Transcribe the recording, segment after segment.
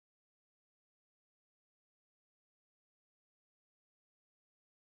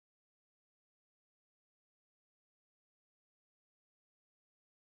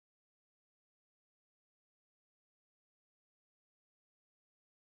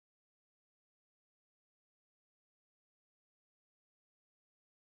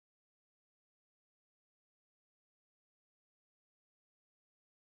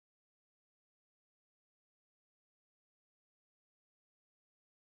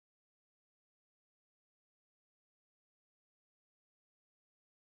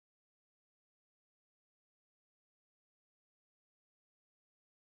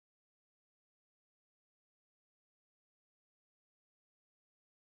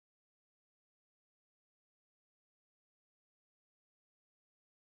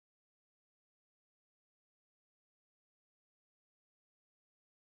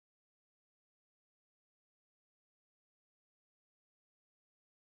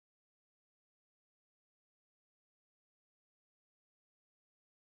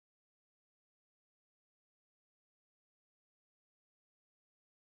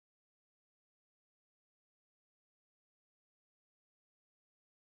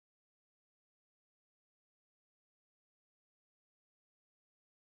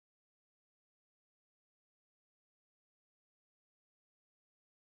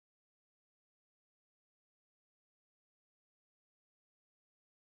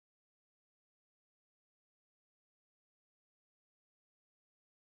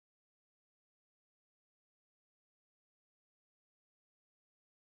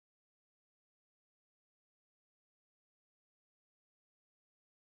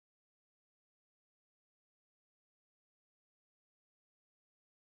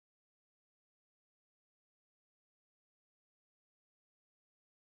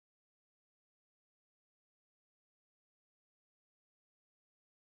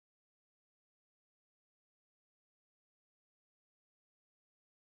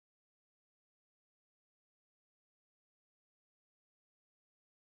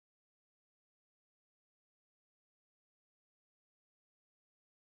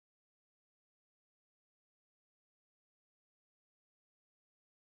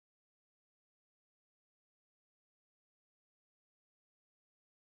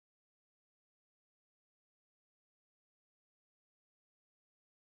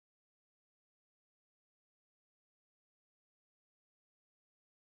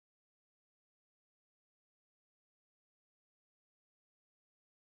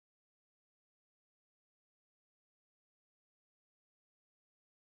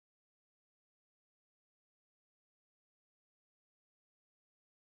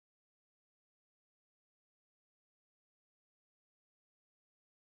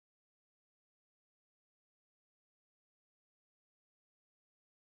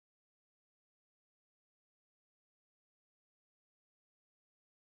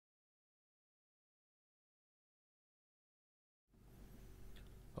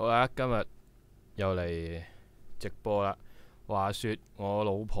好啦，今日又嚟直播啦。話說我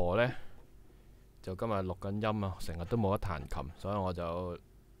老婆呢，就今日錄緊音啊，成日都冇得彈琴，所以我就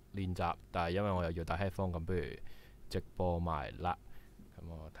練習。但係因為我又要戴 headphone，咁不如直播埋啦。咁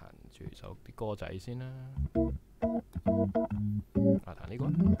我彈住首啲歌仔先啦。彈呢個。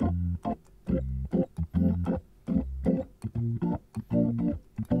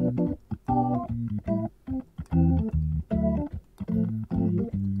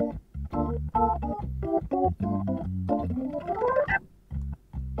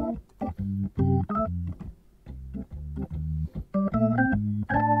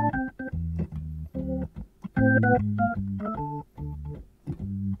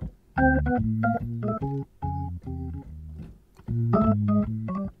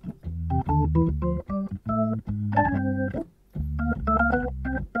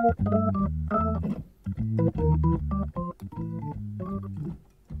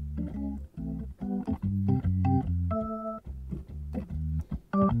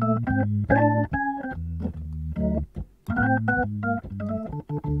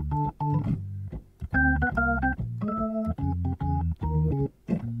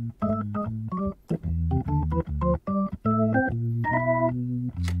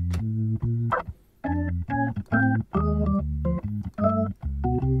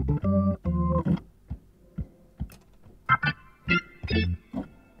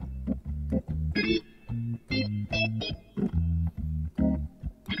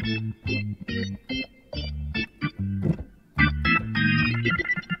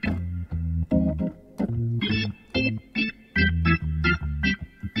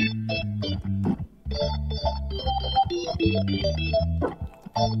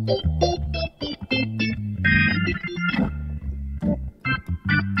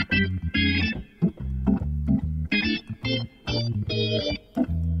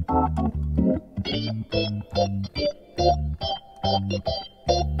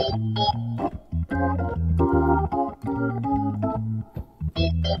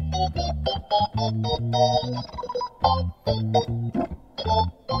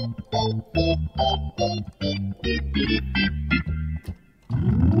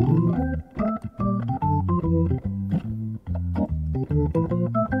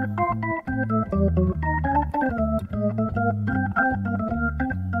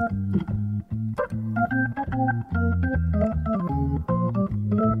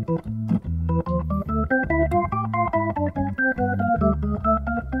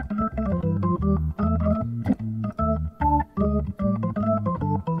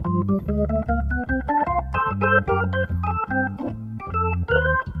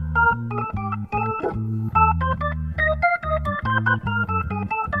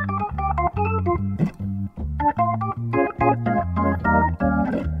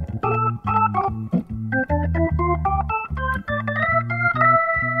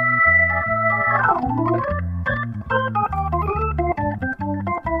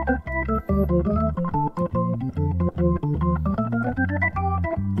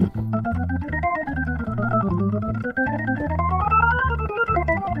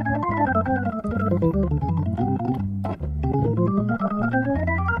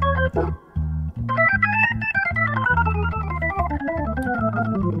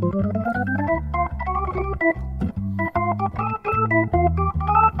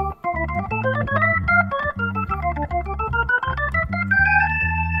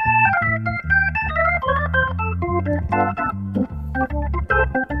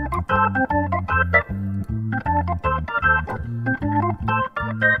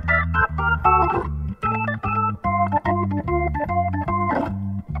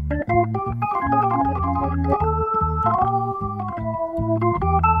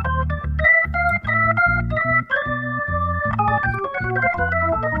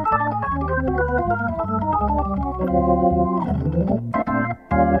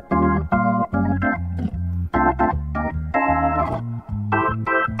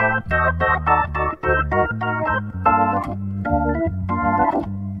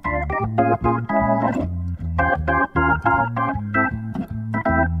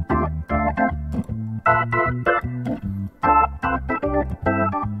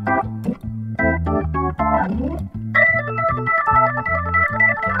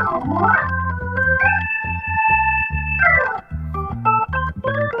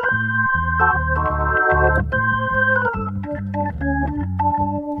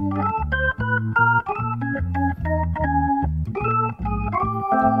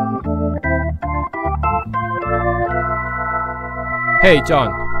Hey John,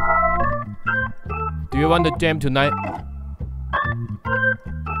 do you want to jam tonight?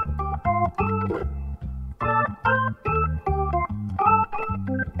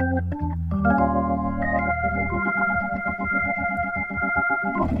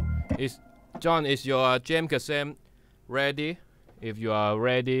 John, is your jam cassette ready? If you are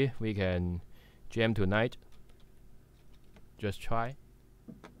ready, we can jam tonight. Just try.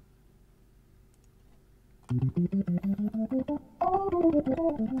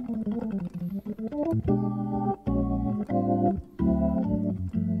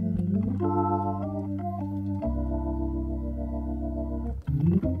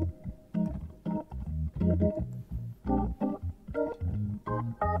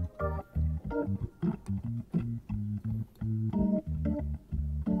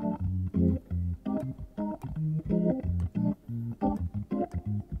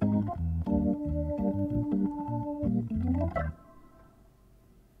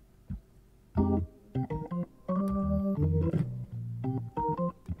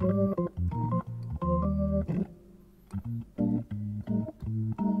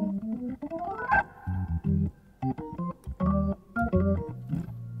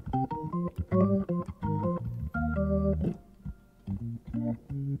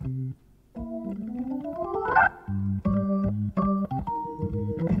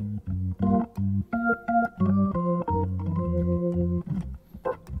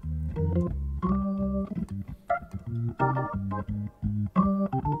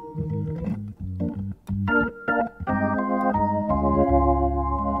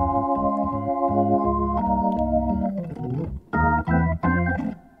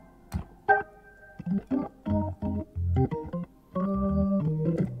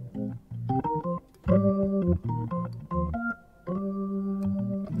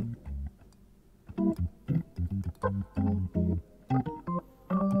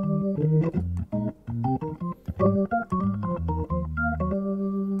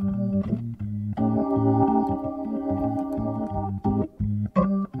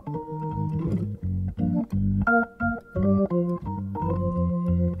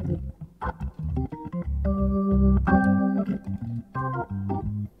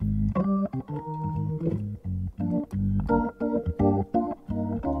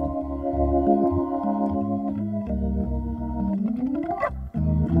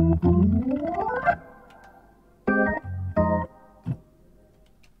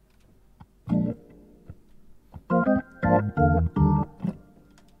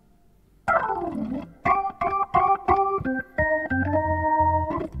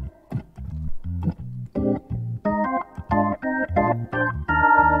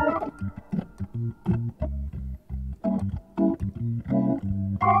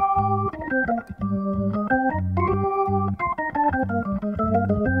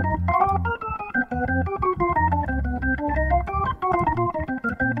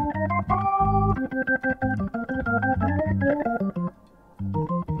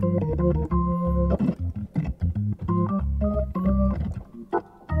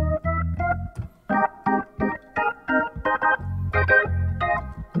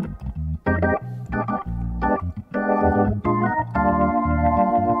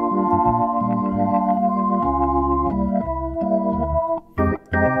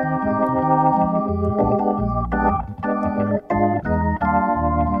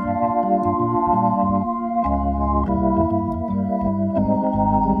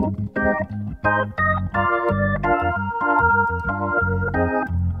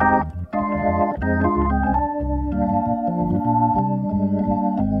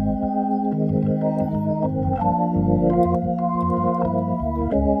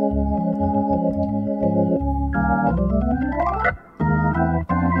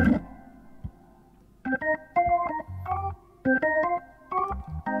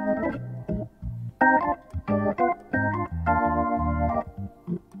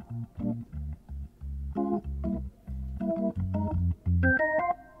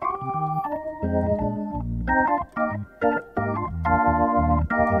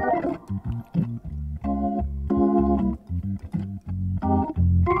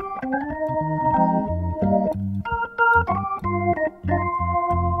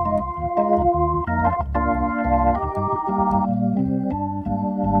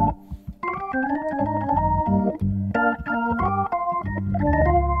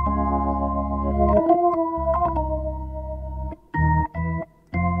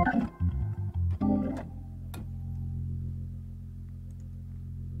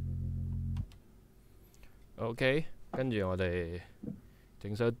 OK， 跟住我哋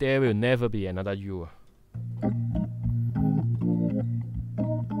整首 There Will Never Be Another You 啊。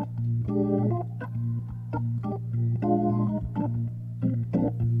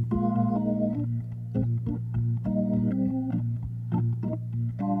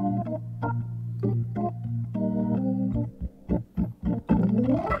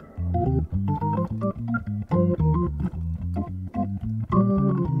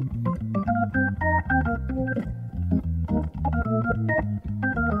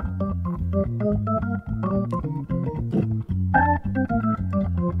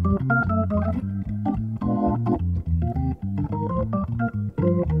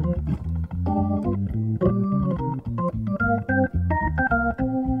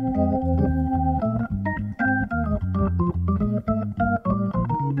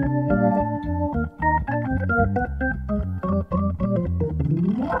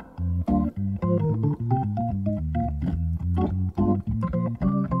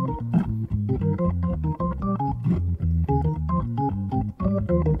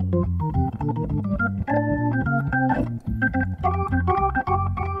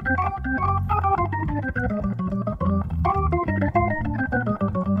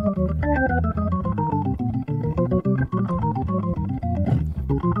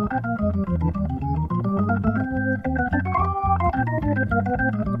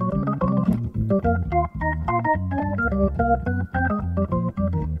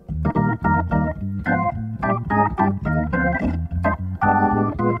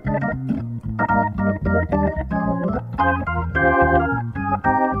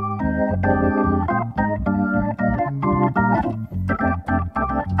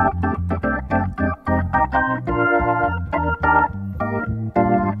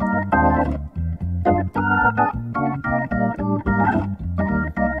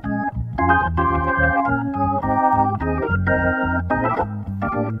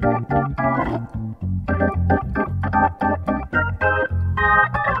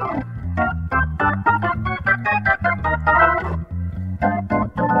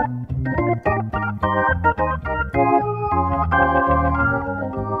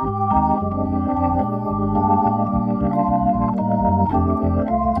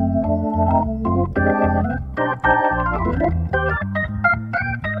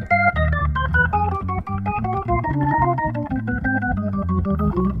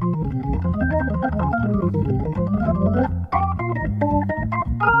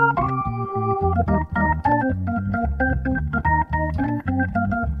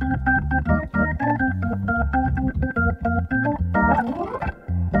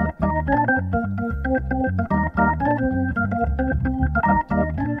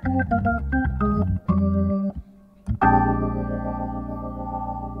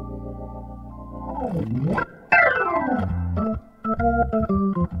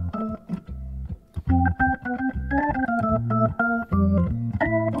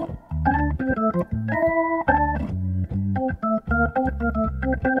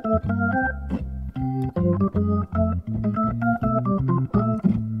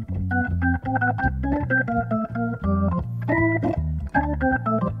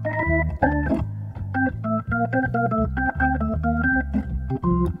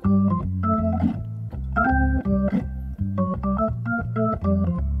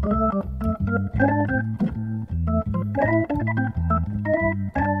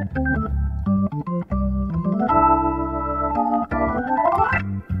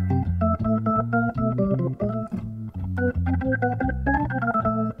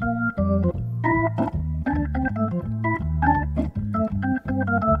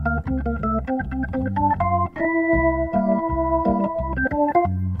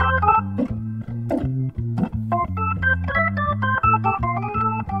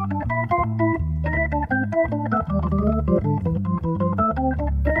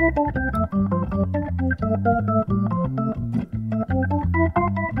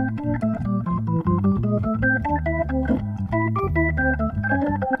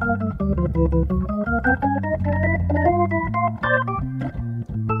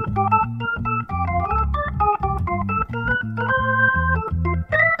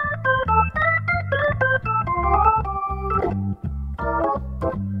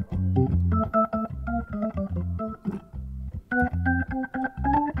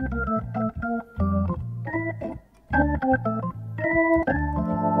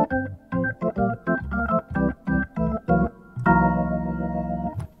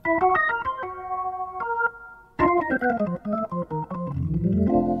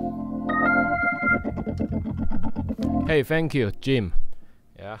Hey, thank you, Jim.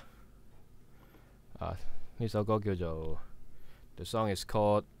 Yeah. 呢首歌叫做 The song is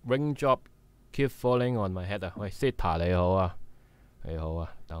called Raindrop Keep Falling on My Head 啊。喂 ，Sita 你好啊，你好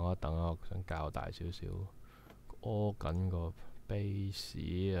啊。等我，我想較大少少，屙緊個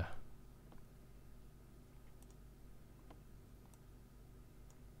bass 啊。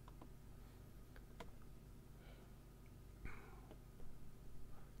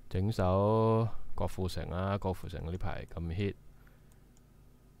整首郭富城啊，郭富城呢排咁 hit，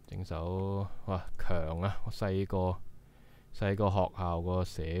 整首哇強啊！我細個學校個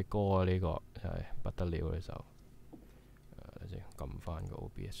寫歌啊，呢個真係不得了呢首。等先撳翻個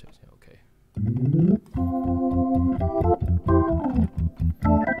OBS 先 ，OK。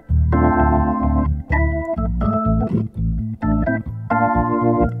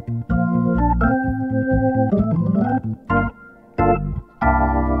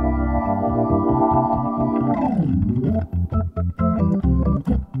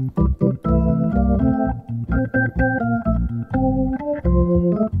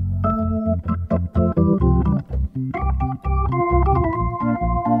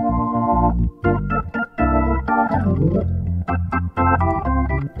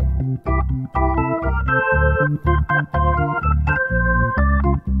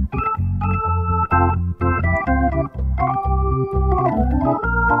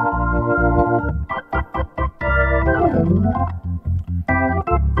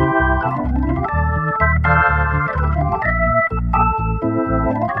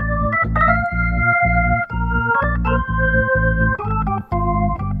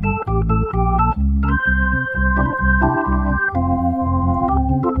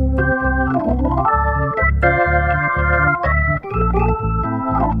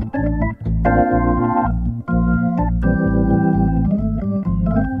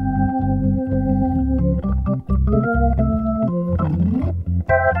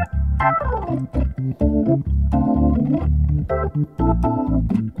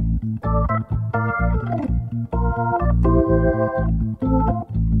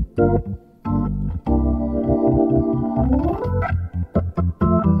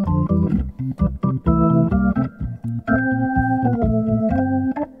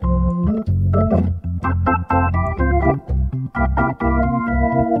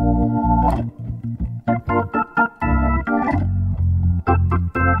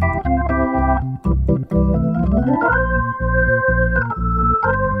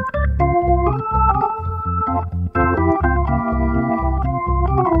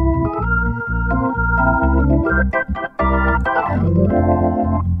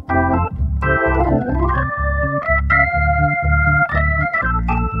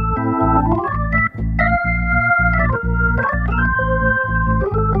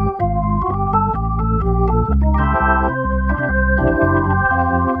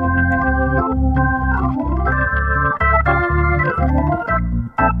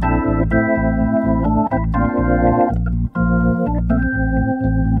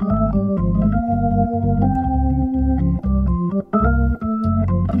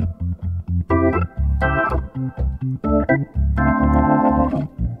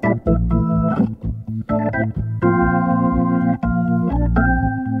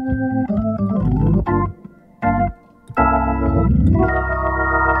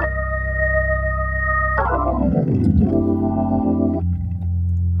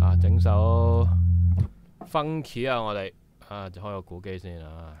整首 funky 啊！我哋就開個鼓機先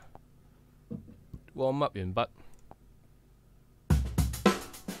啊 ，warm up 完畢。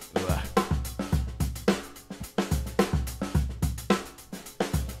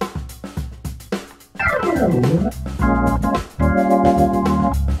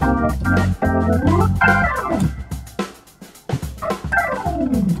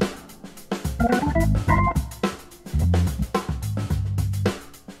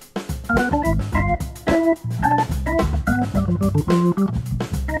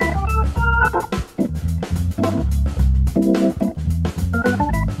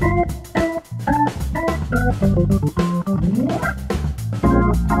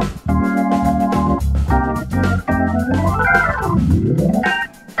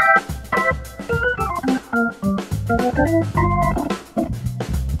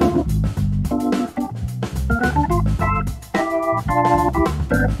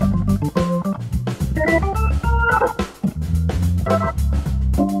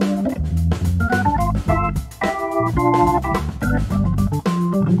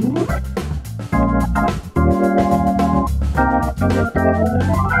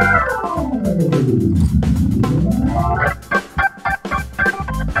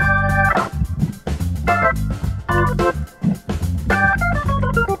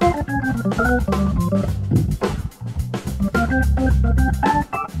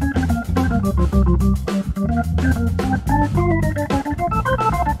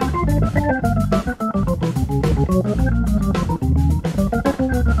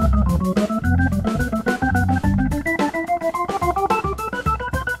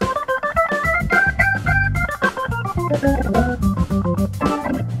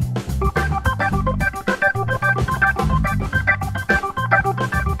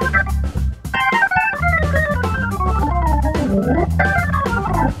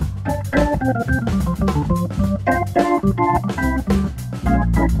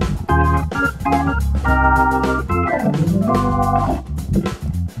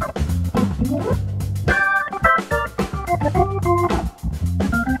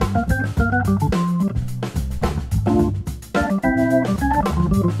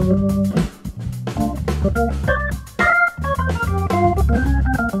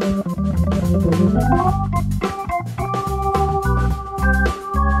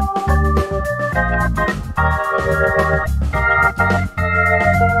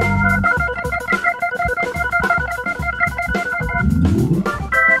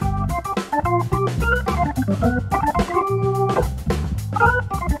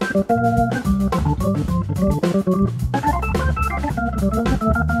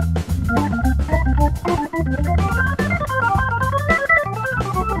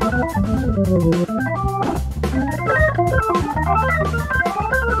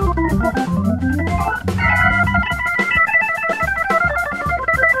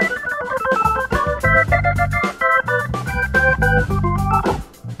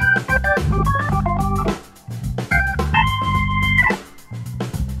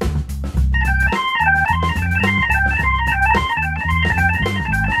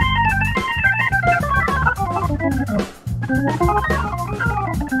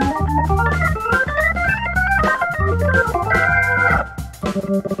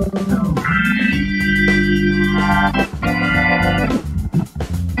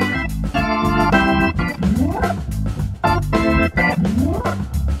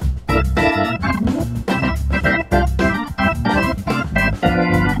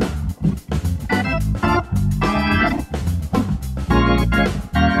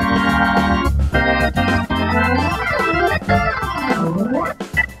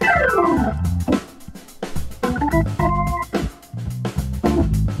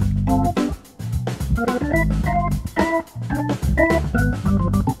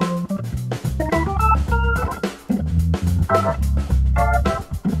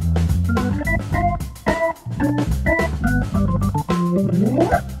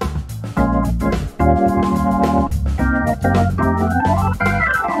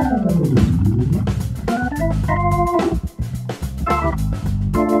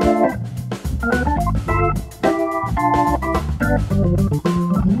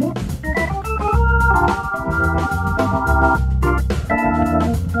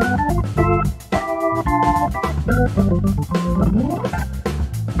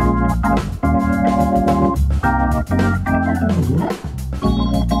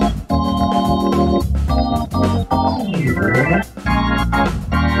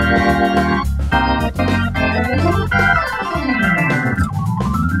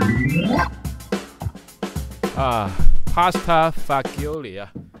Pasta fagioli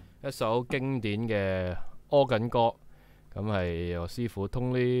啊，一首經典嘅柯緊歌，咁係我師傅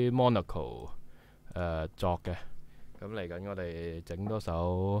Tony Monaco 作嘅。咁嚟緊我哋整多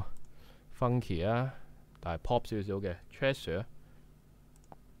首 funky 啊，但係 pop 少少嘅 Treasure，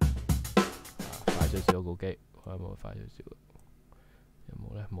 快少少部機，有冇快少少？有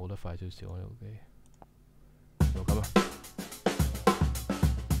冇咧？冇得快少少我部機，就咁啊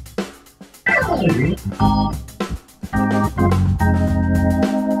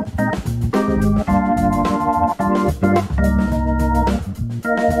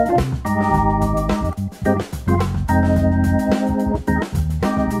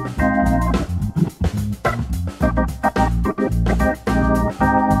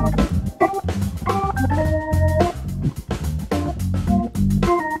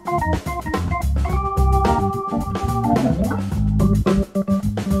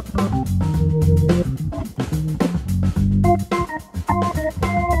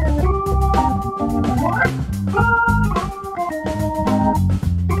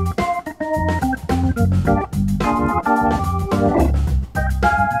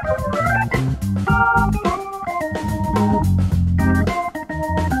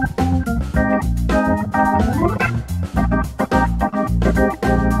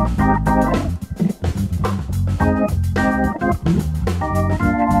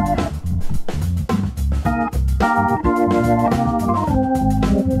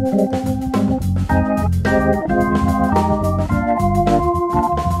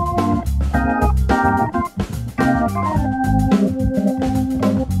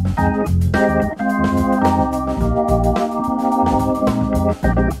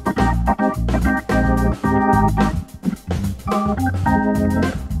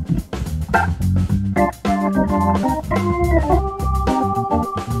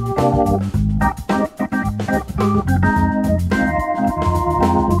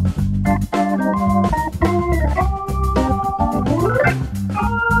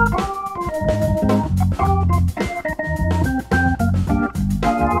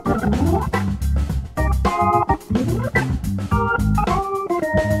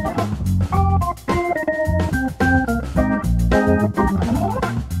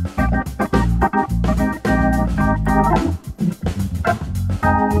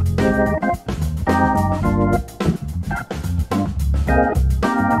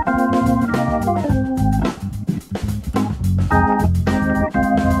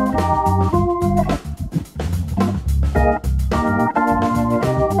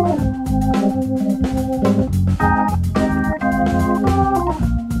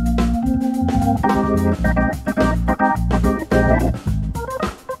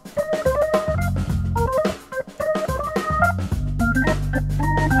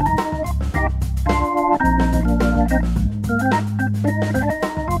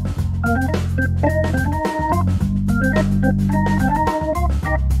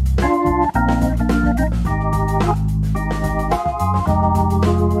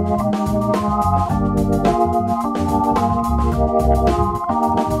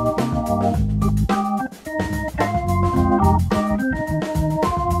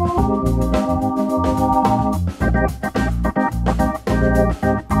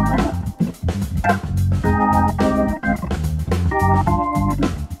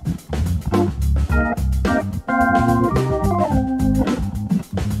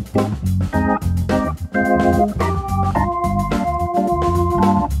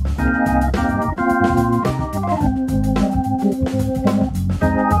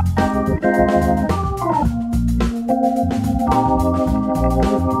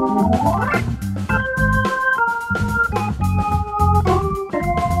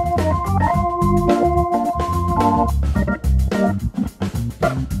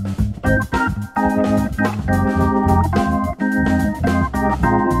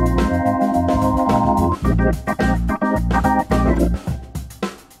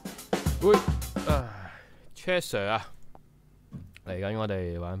！Treasure 啊，嚟緊我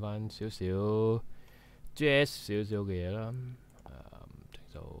哋玩翻少少 jazz 少少嘅嘢啦，整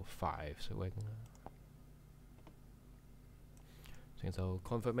首 Five Swing 啦，整首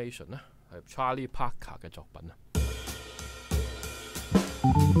Confirmation 啦，係 Charlie Parker 嘅作品啊。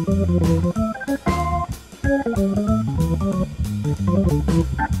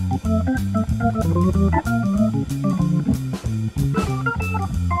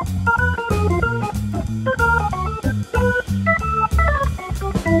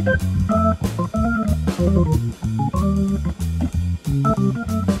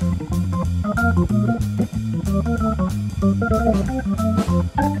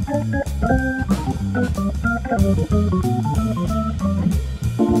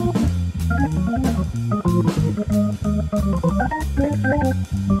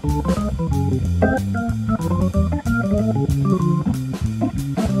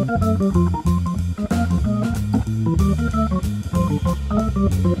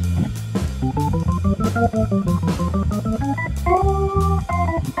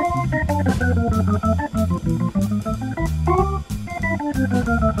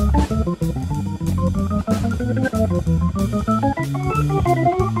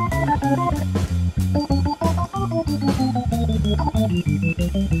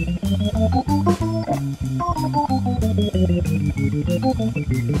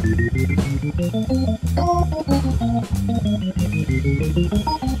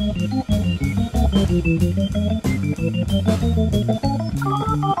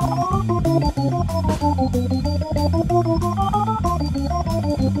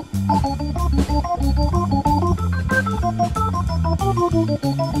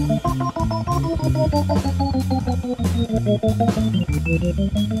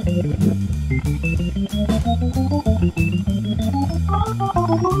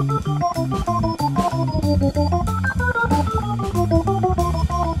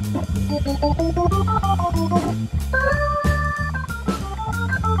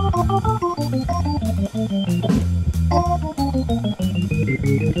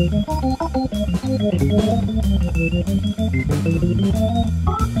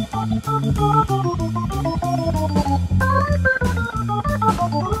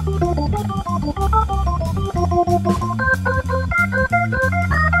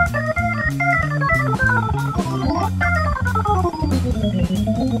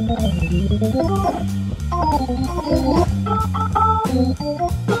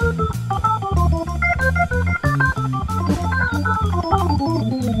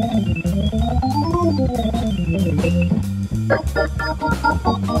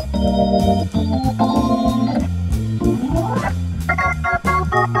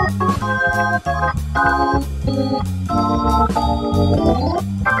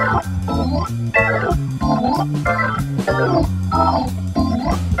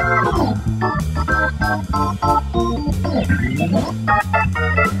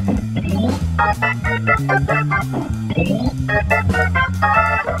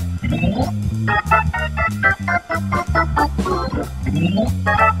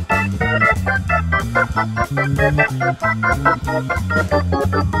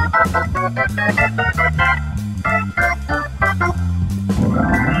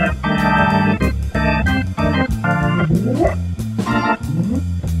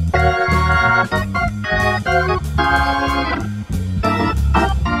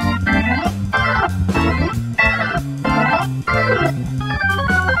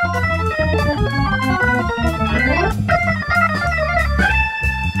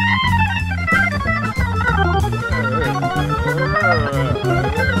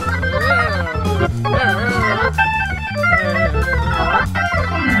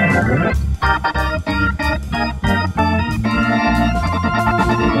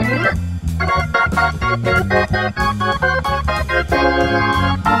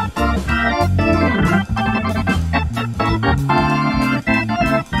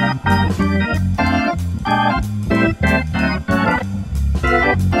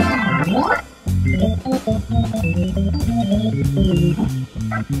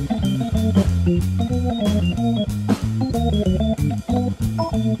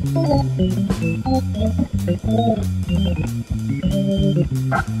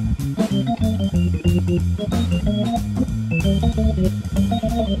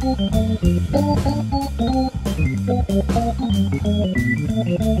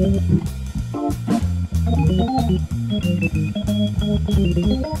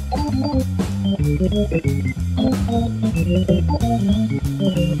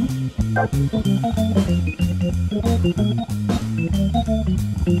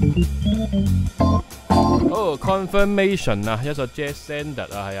哦 ，Confirmation 啊，一首 Jazz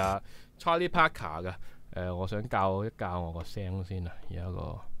Standard 啊，係啊 ，Charlie Parker 嘅。我想教一教我個聲先啊，而家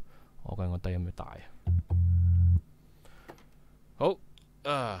我計我低音要大啊。好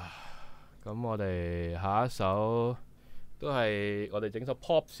啊，咁我哋下一首都係我哋整首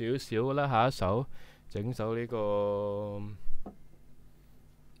pop 少少啦，下一首整首呢個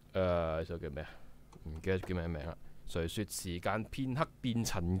呢首叫咩啊？唔記得叫咩名啦。誰說時間片刻變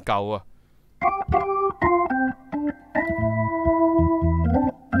陳舊啊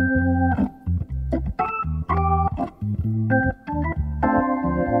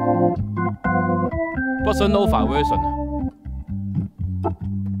？Bossa Nova version 啊。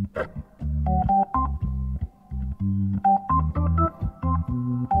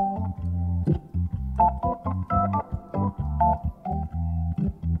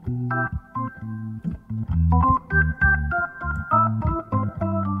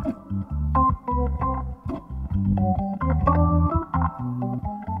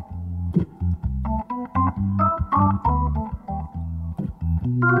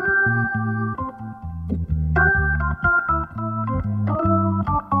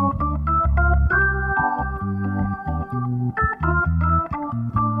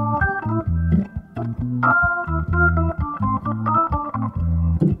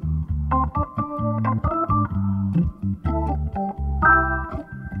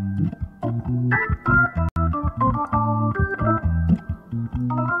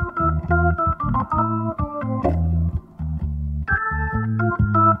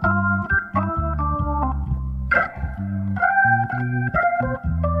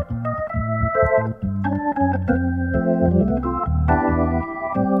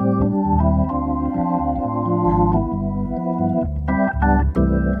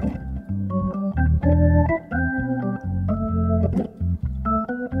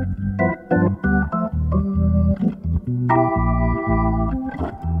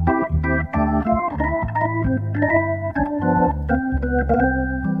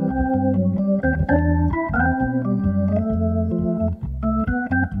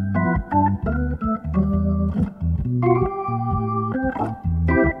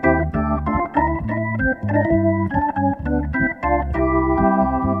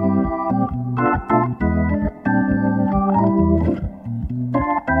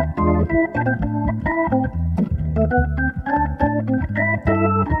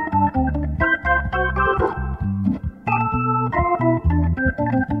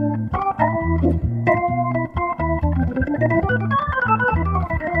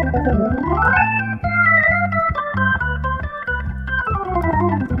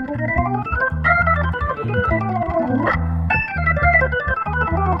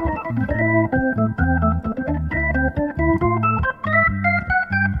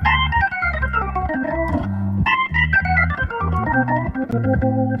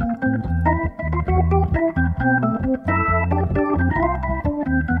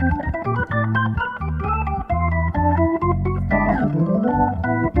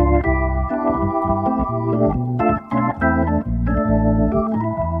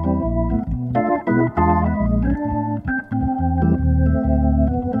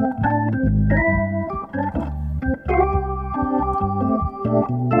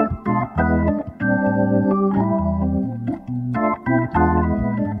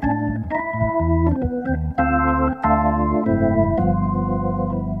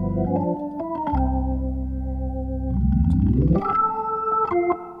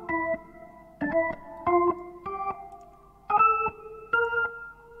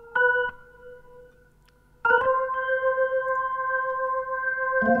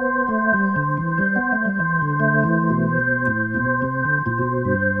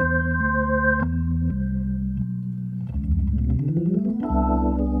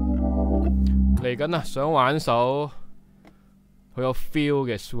嚟緊啊，想玩首好有 feel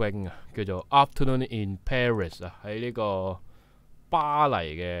嘅 swing 啊，叫做 Afternoon in Paris 啊，喺呢個巴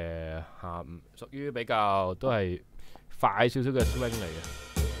黎嘅下午，屬於比較都係快少少嘅 swing 嚟嘅。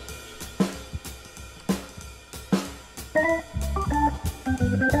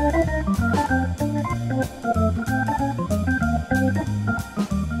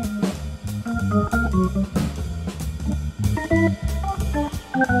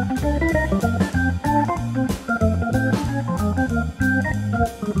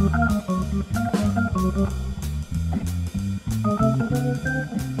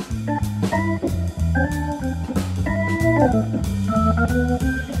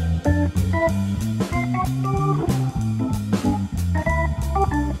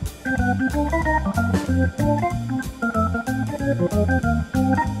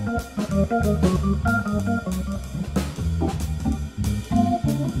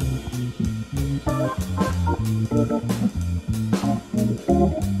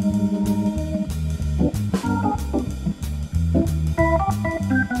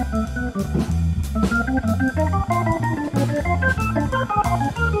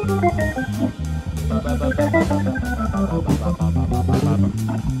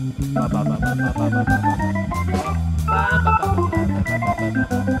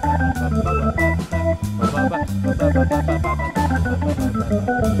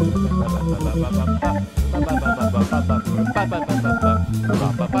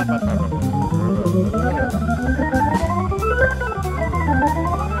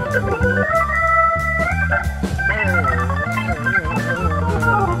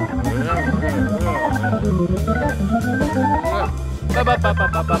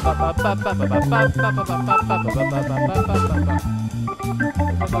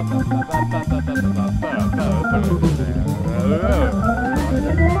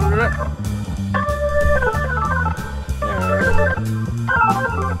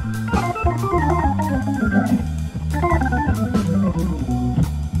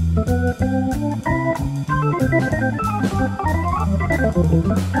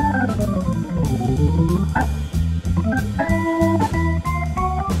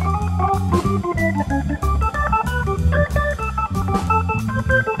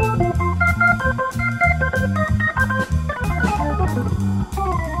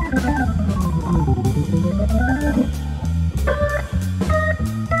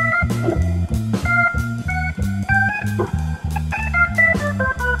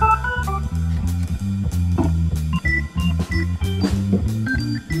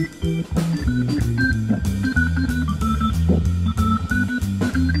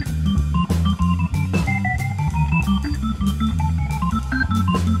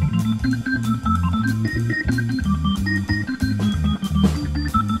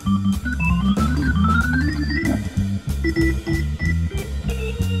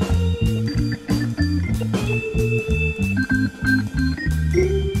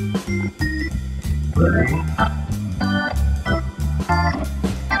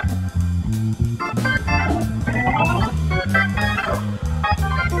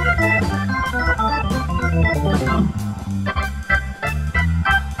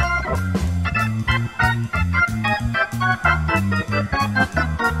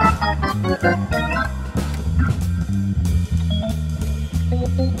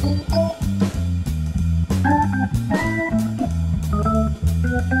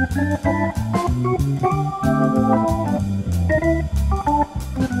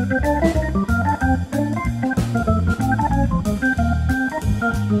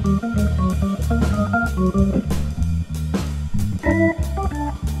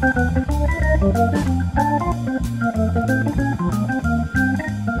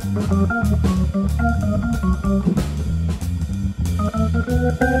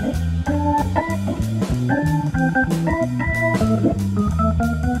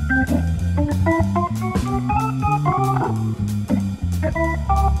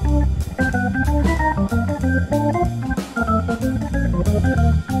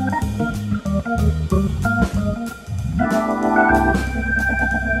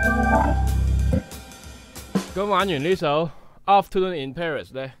咁玩完呢首 Afternoon in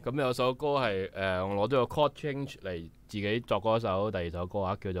Paris 呢，咁有首歌係我攞咗個 chord change 嚟自己作嗰首第二首歌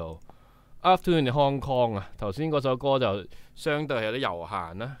啊，叫做 Afternoon in Hong Kong 啊。頭先嗰首歌就相對係有啲悠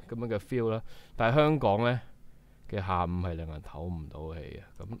閒啦，咁樣嘅 feel 啦。但係香港呢嘅下午係令人唞唔到氣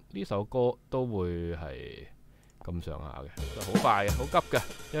嘅。咁呢首歌都會係咁上下嘅，就好快嘅，好急嘅。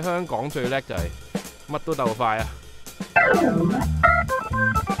因為香港最叻就係乜都鬥快啊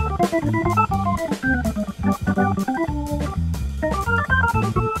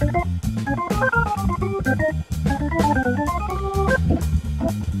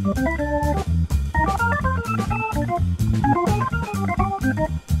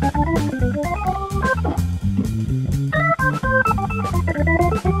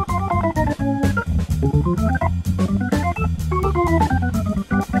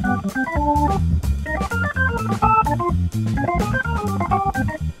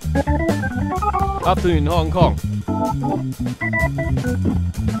！Afternoon in Hong Kong.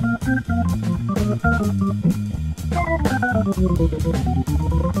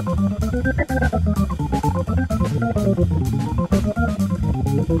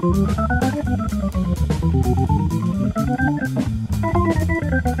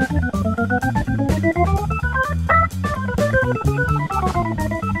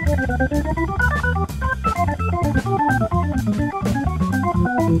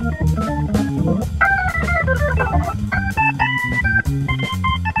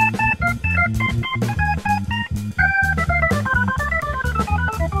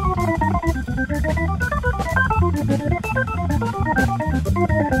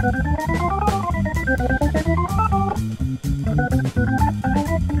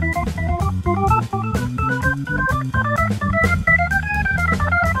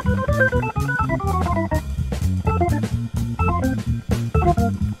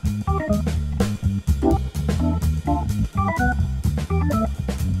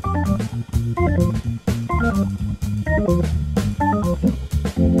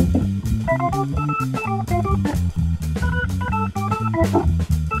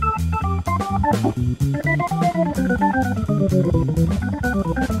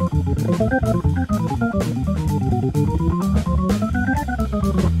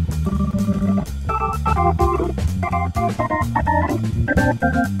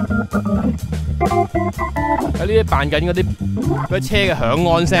 喺呢啲扮緊嗰啲車嘅響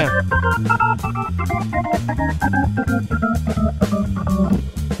安聲。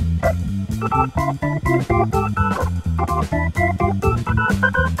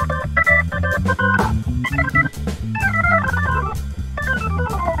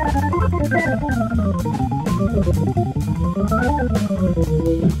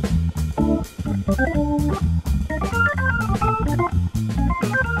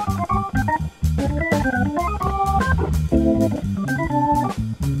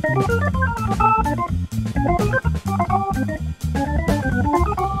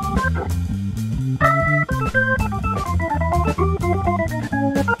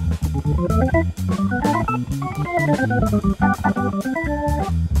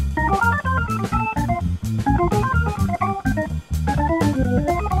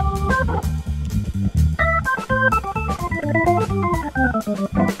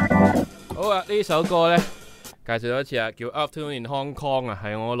好啊！呢首歌呢，介紹咗一次啊，叫《Afternoon in Hong Kong》啊，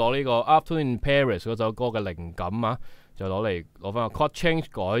係我攞呢個《Afternoon in Paris》嗰首歌嘅靈感啊，就攞翻個 chord change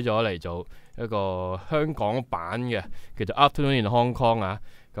改咗嚟做一個香港版嘅，叫做《Afternoon in Hong Kong》啊。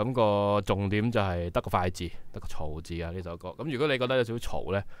咁個重點就係得個快字，得個嘈字啊！呢首歌咁，如果你覺得有少少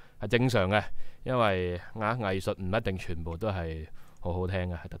嘈呢，係正常嘅，因為藝術唔一定全部都係好好聽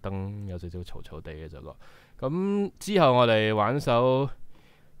嘅，係特登有少少嘈嘈地嘅首歌。咁之後我哋玩首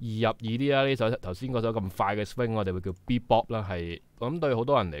易入耳啲啦，呢首頭先嗰首咁快嘅 swing， 我哋會叫 Bebop 啦，係我諗對好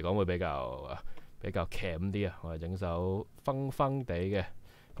多人嚟講會比較鉗啲啊。我哋整首風風地嘅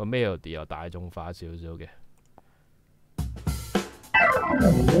個 melody 又大眾化少少嘅。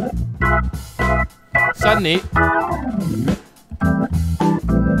Sunny。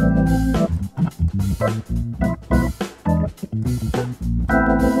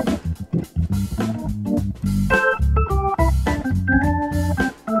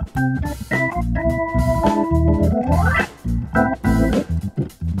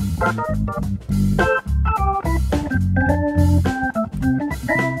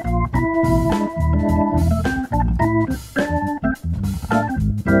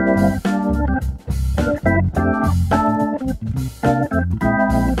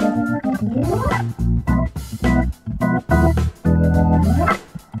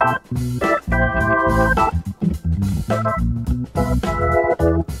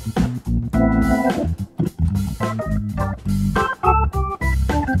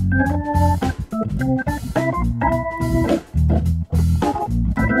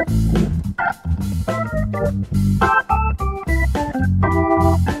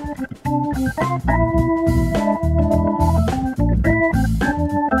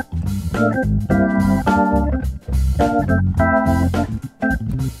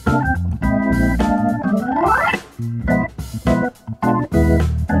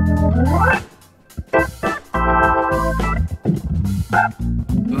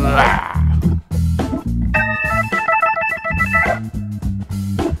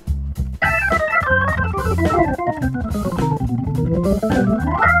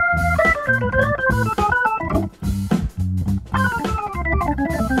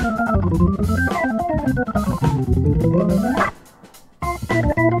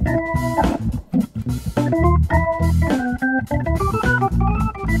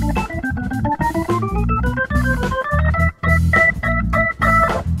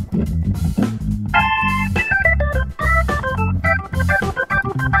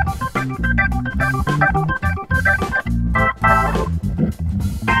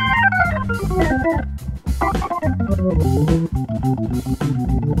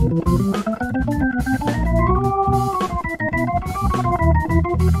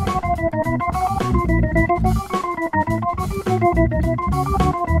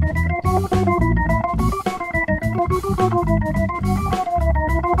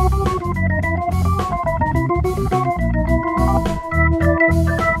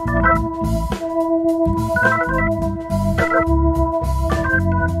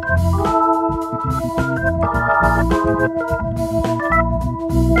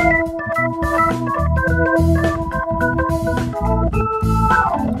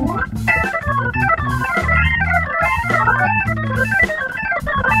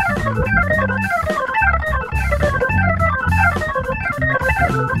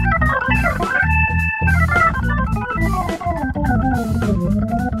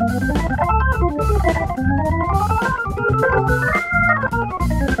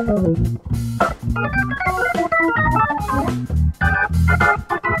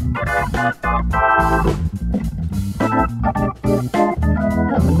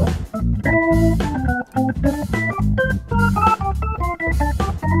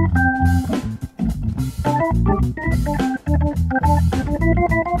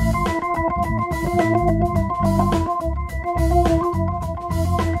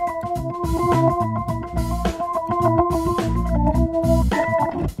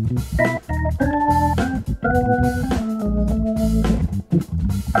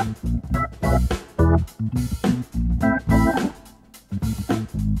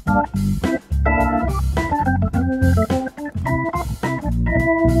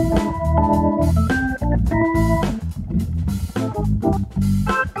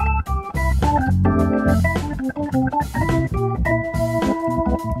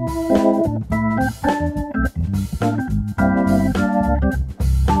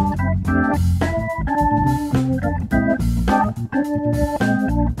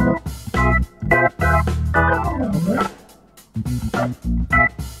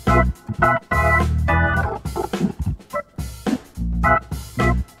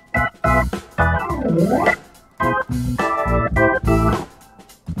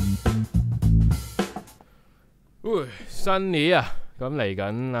新年啊，咁嚟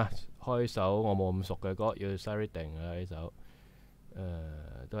緊啊，開首我冇咁熟嘅歌，要 Reading 啊呢首，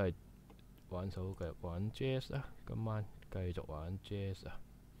都係繼續玩 jazz 啊，今晚繼續玩 jazz 啊。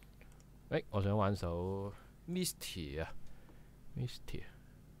我想玩首 Misty 啊 ，Misty。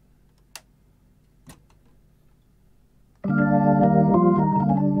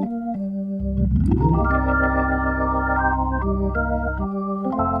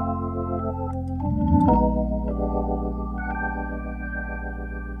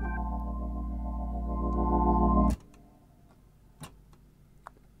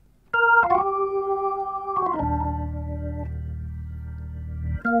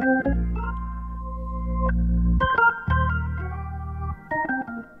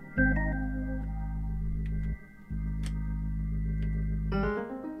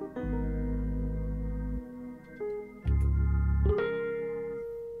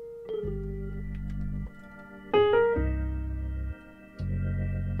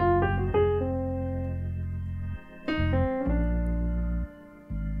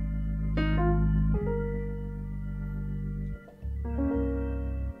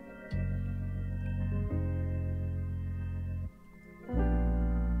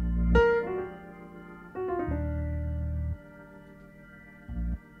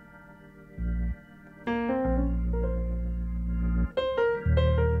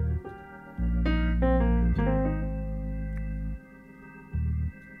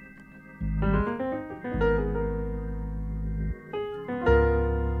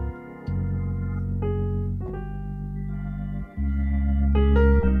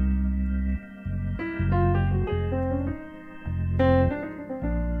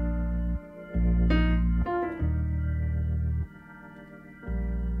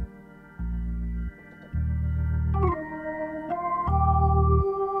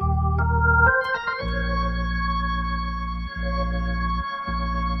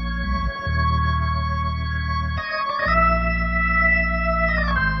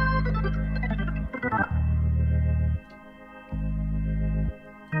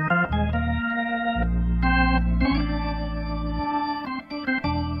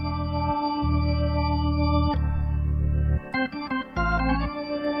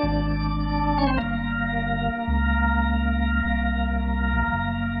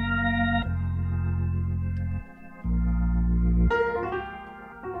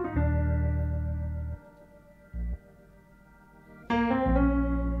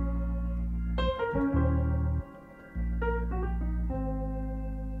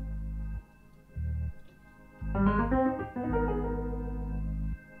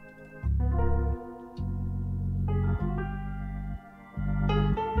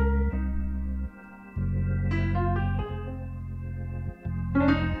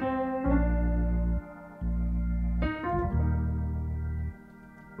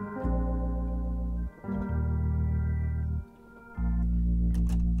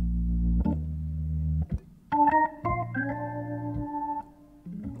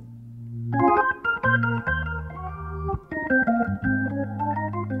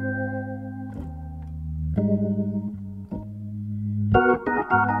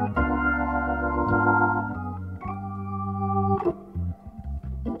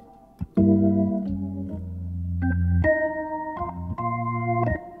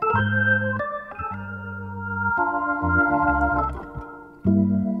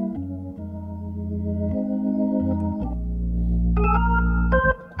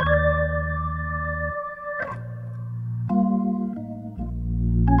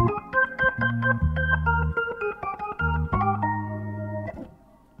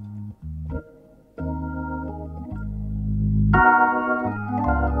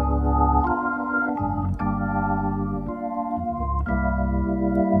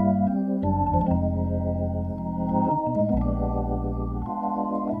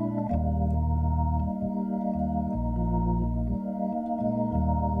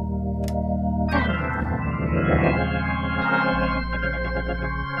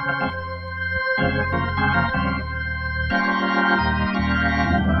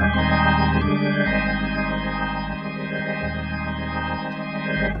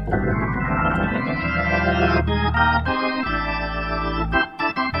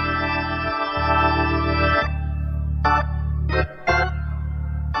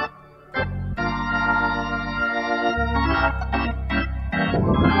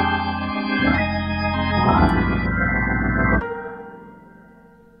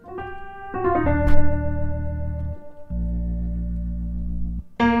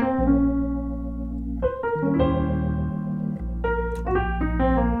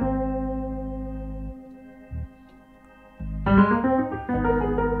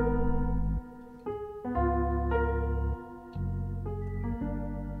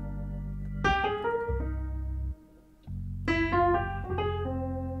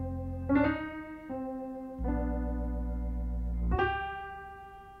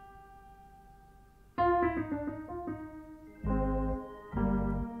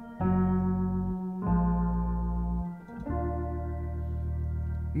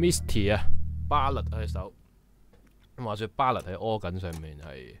Misty 啊，巴勒喺首。話說巴勒喺 organ 上面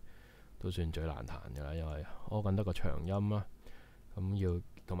係都算最難彈嘅啦，因為 organ 得個長音啦，咁要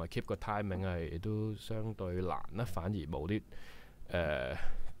同埋 keep 個 timing 係都相對難啦，反而冇啲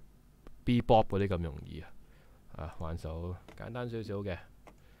B-bop 嗰啲咁容易啊。玩首簡單少少嘅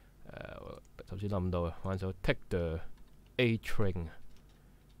頭先諗到玩首 Take the A Train，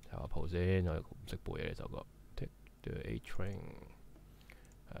 睇下譜先，我唔識背呢首歌 Take the A Train。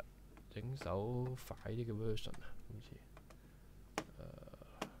整首快啲嘅 version 啊，好似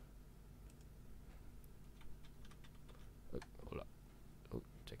好啦，好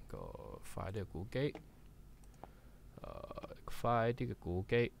整個快啲嘅鼓機，快啲嘅鼓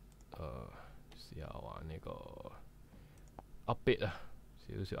機，試下玩呢個 upbeat 啊，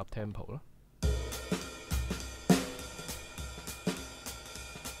少少 up tempo 啦。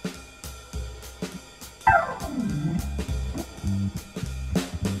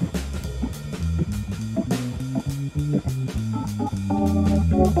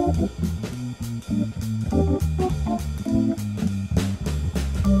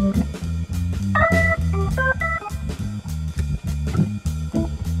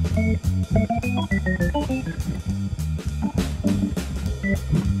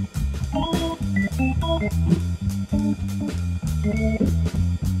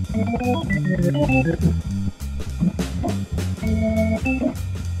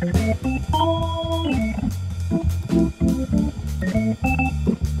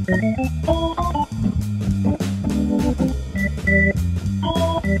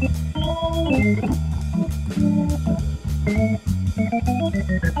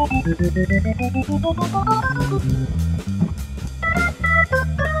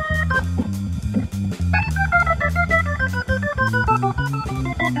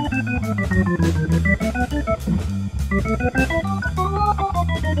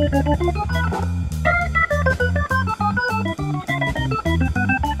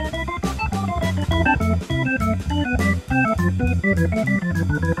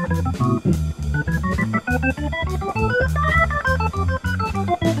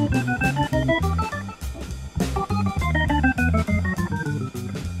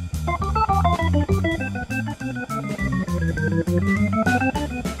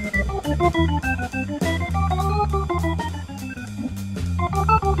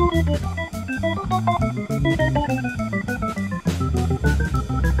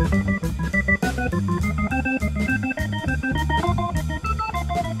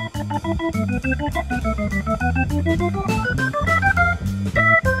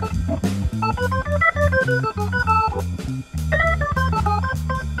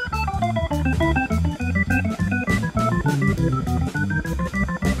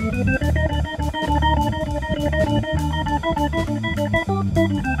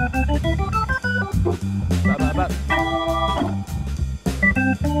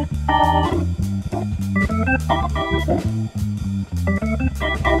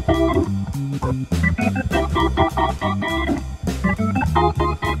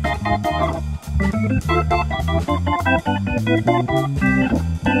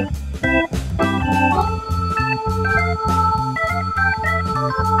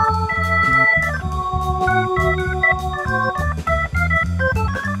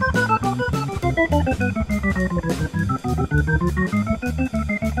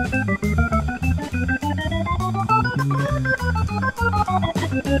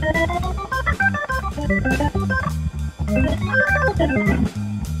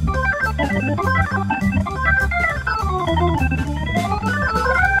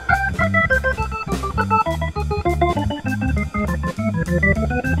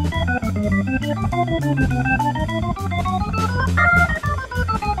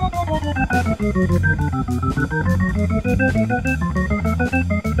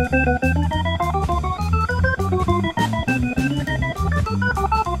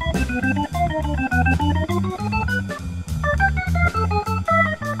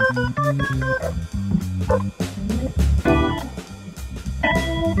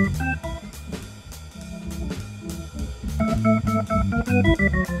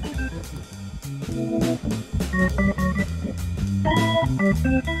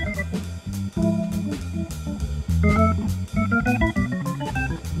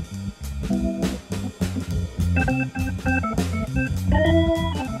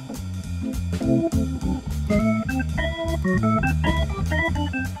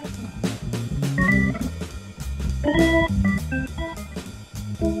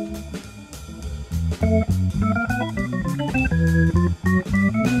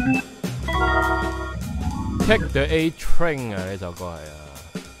Take the A Train 啊，呢首歌係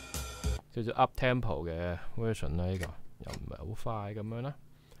叫做 up tempo 嘅 version 啦，呢個又唔係好快咁樣啦。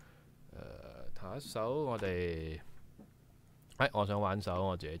下一首我哋，我想玩首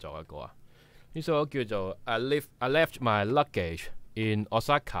我自己作一個啊。呢首歌叫做 I left my luggage in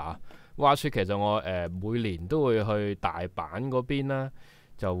Osaka。話說其實我每年都會去大阪嗰邊啦，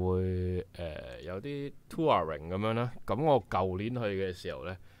就會有啲 touring 咁樣啦。咁我舊年去嘅時候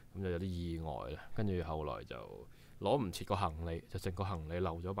呢，咁就有啲意外啦，跟住後來就攞唔切個行李，就成個行李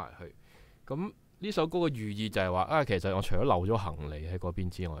漏咗埋去。咁呢首歌嘅寓意就係話其實我除咗漏咗行李喺嗰邊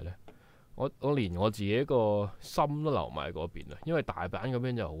之外呢，我連我自己個心都留埋喺嗰邊啊。因為大阪嗰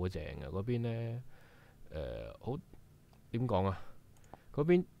邊就好正嘅，嗰邊呢好點講啊？嗰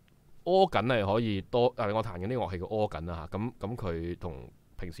邊organ係可以多，我彈緊啲樂器嘅organ啦嚇。咁佢同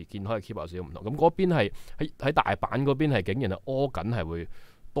平時見開嘅 keyboard 有少少唔同。咁嗰邊係喺大阪嗰邊係竟然係organ係會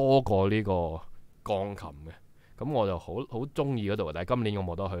多過呢個鋼琴嘅，咁我就好中意嗰度。但係今年我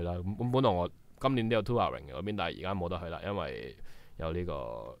冇得去啦。咁本來我今年都有 touring 嘅嗰邊，但係而家冇得去啦，因為有呢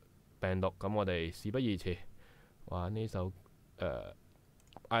個病毒。咁我哋事不宜遲，玩呢首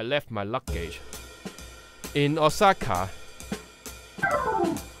I left my luggage in Osaka。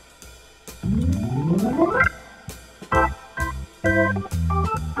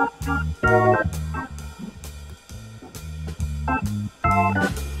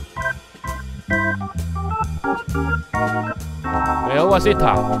你好啊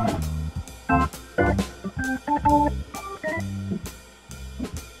 ，Sita。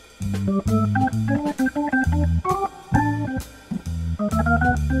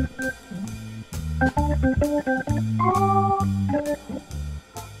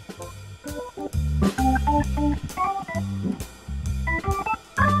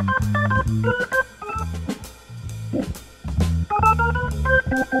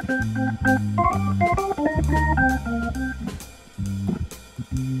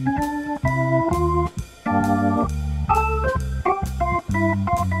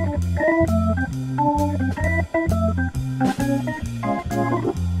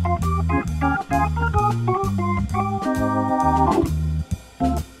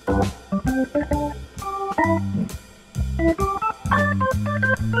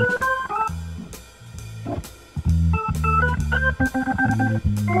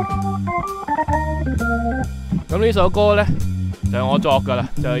咁呢首歌呢，就係我作噶啦，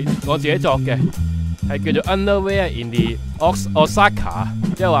就係我自己作嘅，係叫做 Underwear in the Osaka，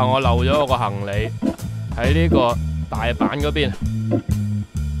 即係話我漏咗我個行李喺呢個大阪嗰邊。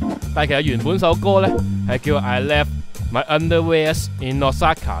但係其實原本首歌呢，係叫 I left my underwears in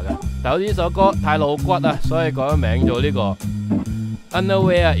Osaka 嘅，但係呢首歌太露骨啊，所以改咗名做呢個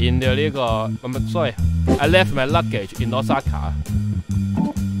Underwear in the 呢個sorry I left my luggage in Osaka。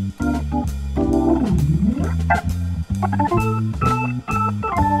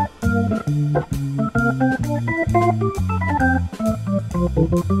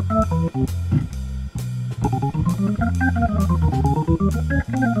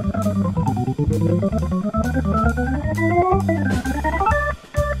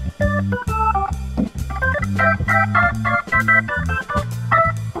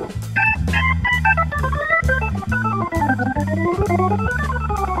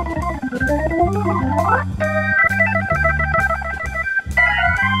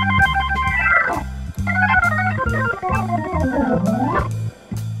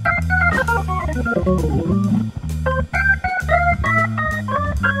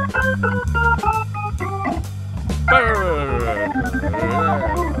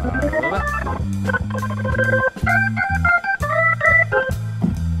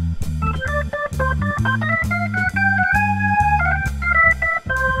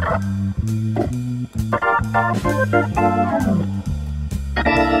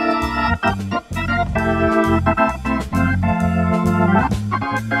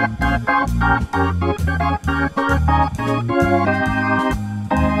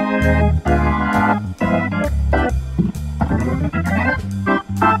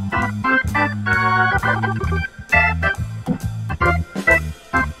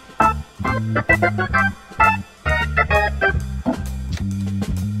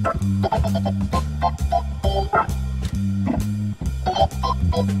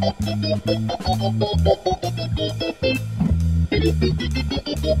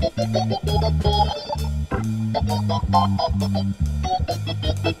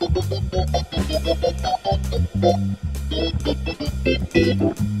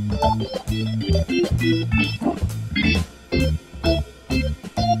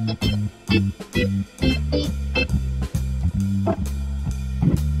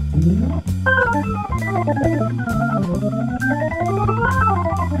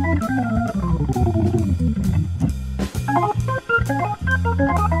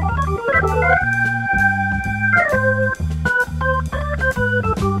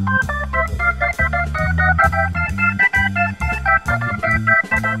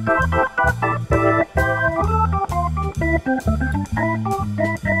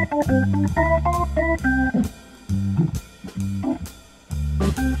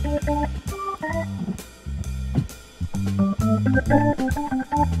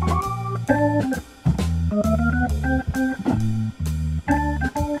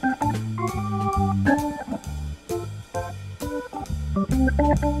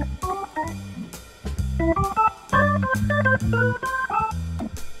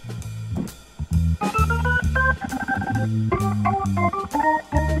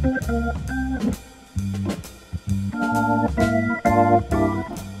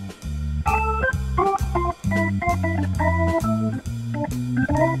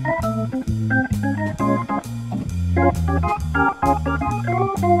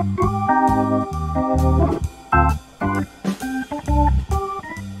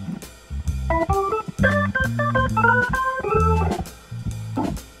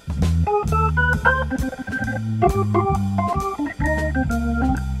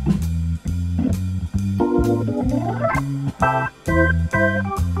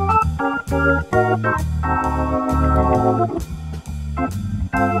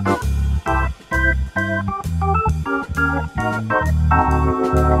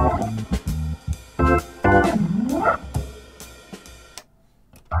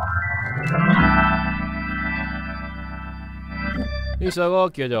呢首歌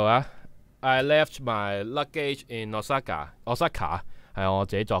叫做I left my luggage in Osaka 係我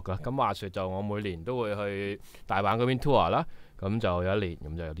自己作噶。咁話說就我每年都會去大阪嗰邊 tour 啦。咁就有一年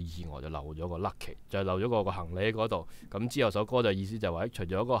咁就有啲意外，就漏咗個 luggage， 就漏咗個行李喺嗰度。咁之後首歌就意思就話，除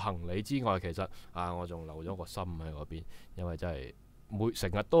咗個行李之外，其實我仲漏咗個心喺嗰邊，因為真係成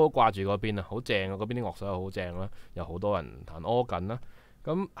日都掛住嗰邊啊，好正啊！嗰邊啲樂手又好正啦，有好多人彈 organ 啦。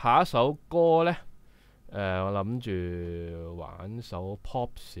咁下一首歌呢，我諗住玩首 pop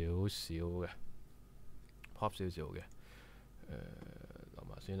少少嘅，pop 少少嘅，諗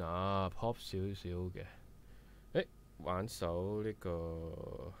下先pop 少少嘅，玩首呢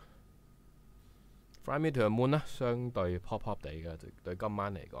個 Fly Me to the Moon 啦，相對 pop 地嘅，對今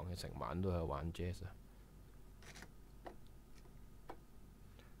晚嚟講，成晚都係玩 jazz 啊！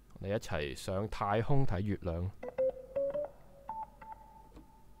我哋一齊上太空睇月亮。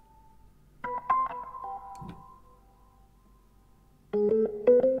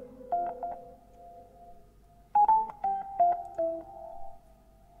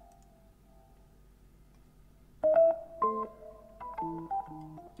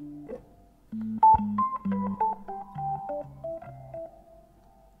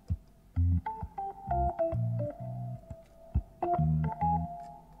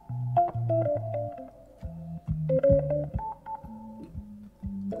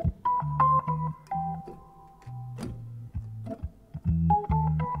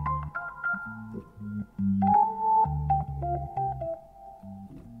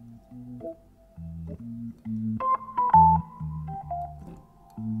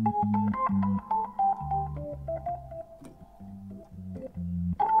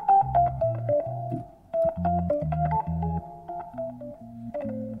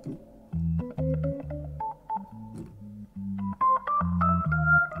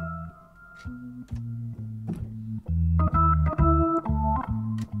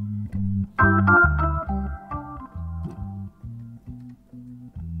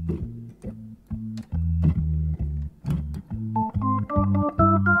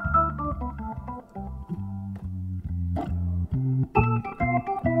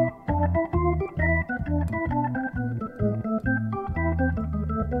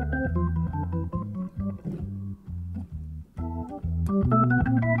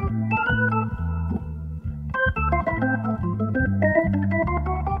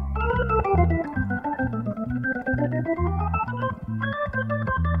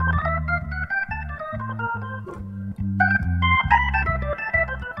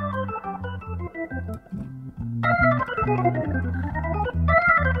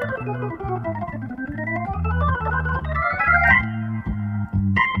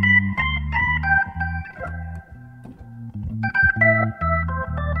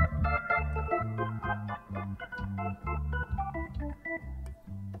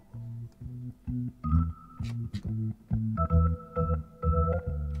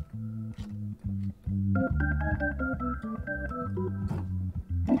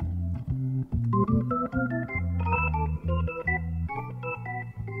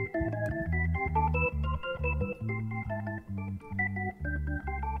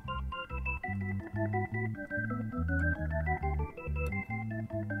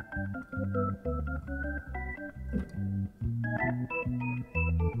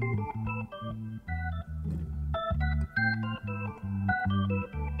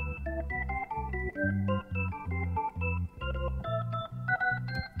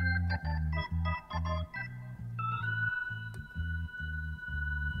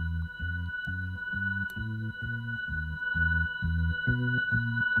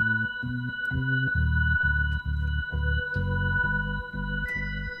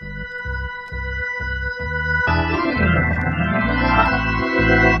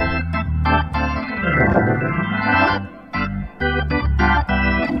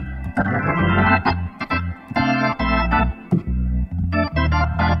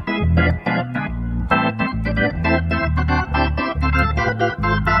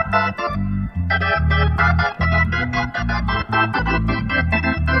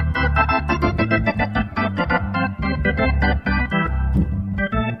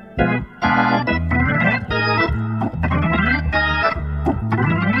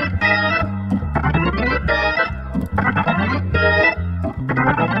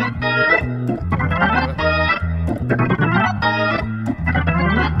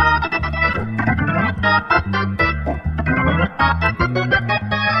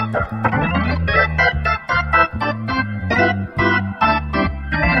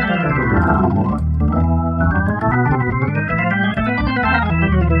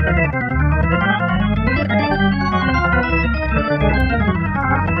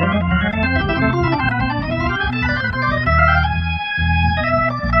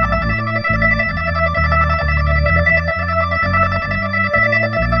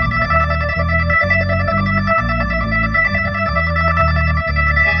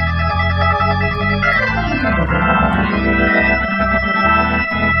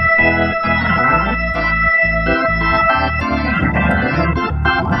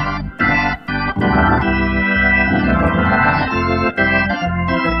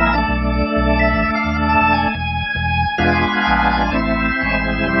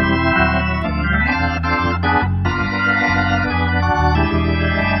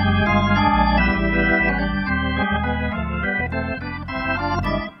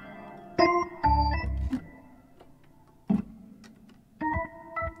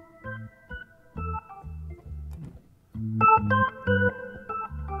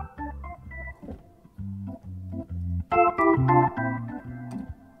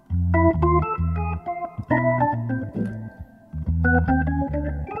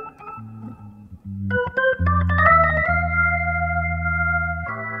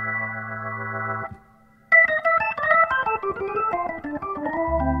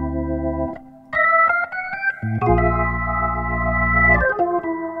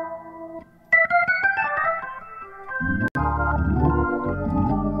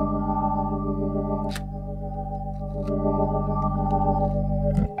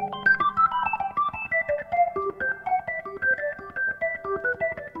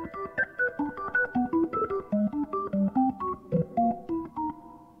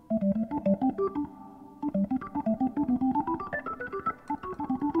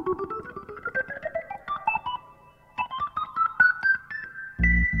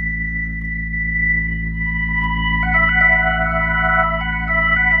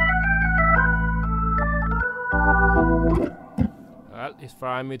It's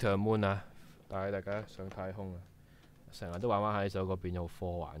Fly Me to the Moon 啊，帶大家上太空啊！成日都玩玩下呢首歌變咗好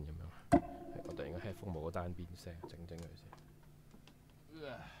科幻咁樣。我突然間 headphone 冇咗單邊聲，整佢先。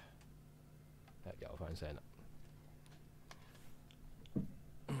有翻聲啦。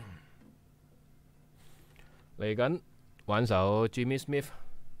嚟緊玩首 Jimmy Smith，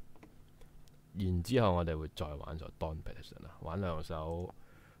 然之後我哋會再玩首 Don Peterson 啦，玩兩首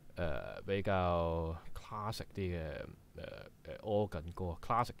比較 classic 啲嘅organ 歌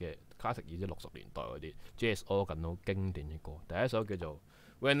 ，classic 意思60年代嗰啲 jazz organ 好經典嘅歌。第一首叫做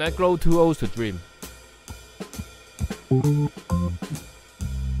When I Grow Too Old to Dream。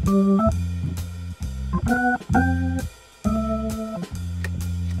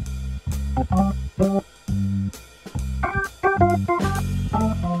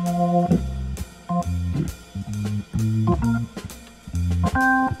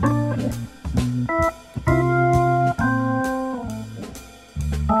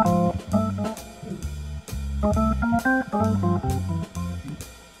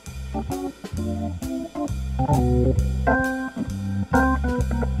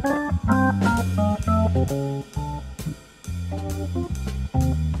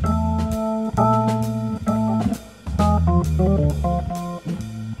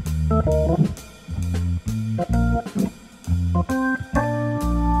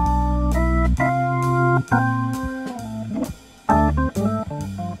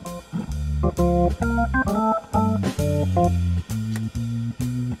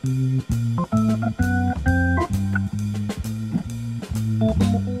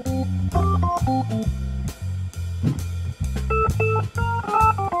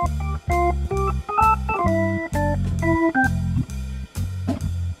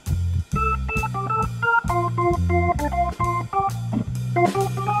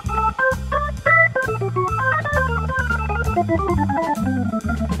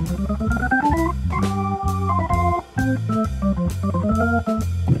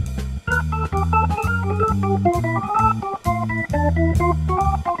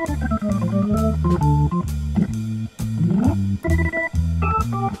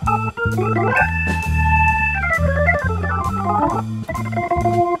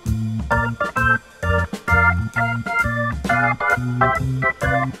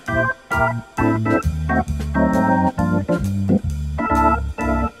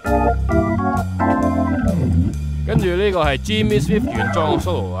跟住呢個係 Jimmy Smith 原裝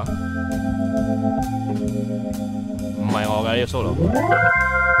solo 啊，唔係我嘅呢個 solo。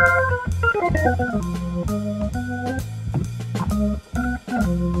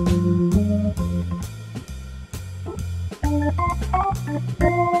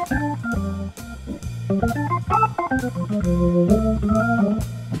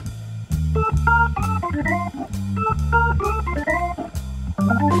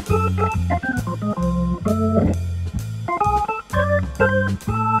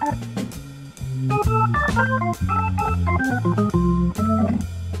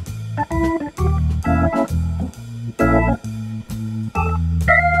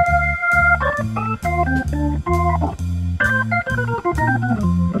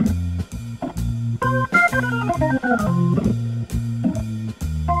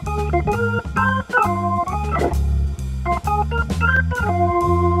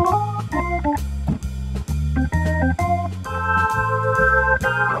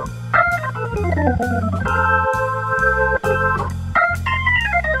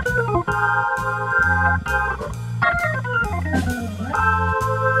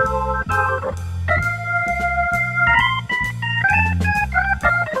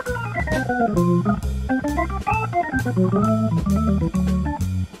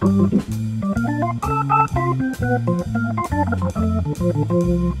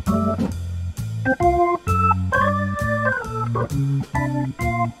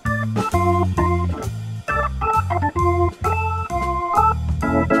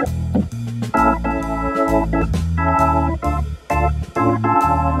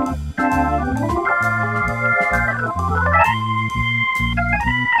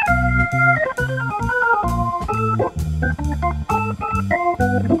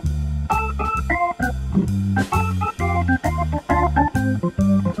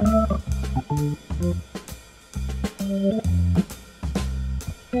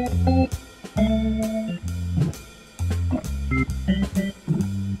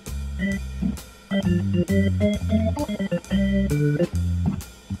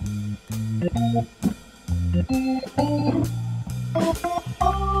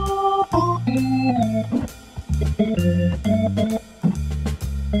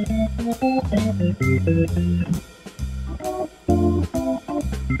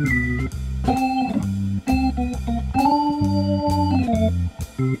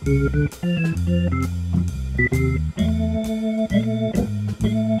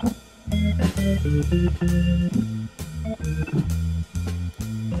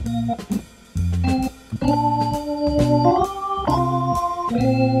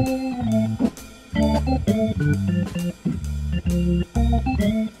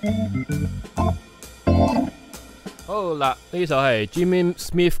好啦，呢首係 Jimmy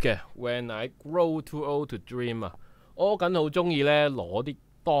Smith 嘅《When I Grow Too Old to Dream》啊，我緊好中意咧攞啲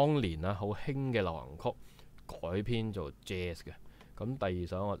當年啊好興嘅流行曲改編做 jazz 嘅。咁第二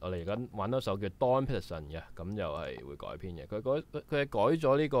首我嚟緊玩多首叫 Don Peterson 嘅，咁又係會改編嘅。佢係改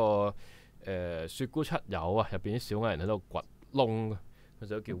咗呢個雪姑七友啊，入邊啲小藝人喺度掘窿，佢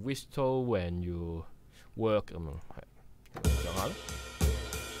首叫 Whistle When You Work 咁樣，係上下啦。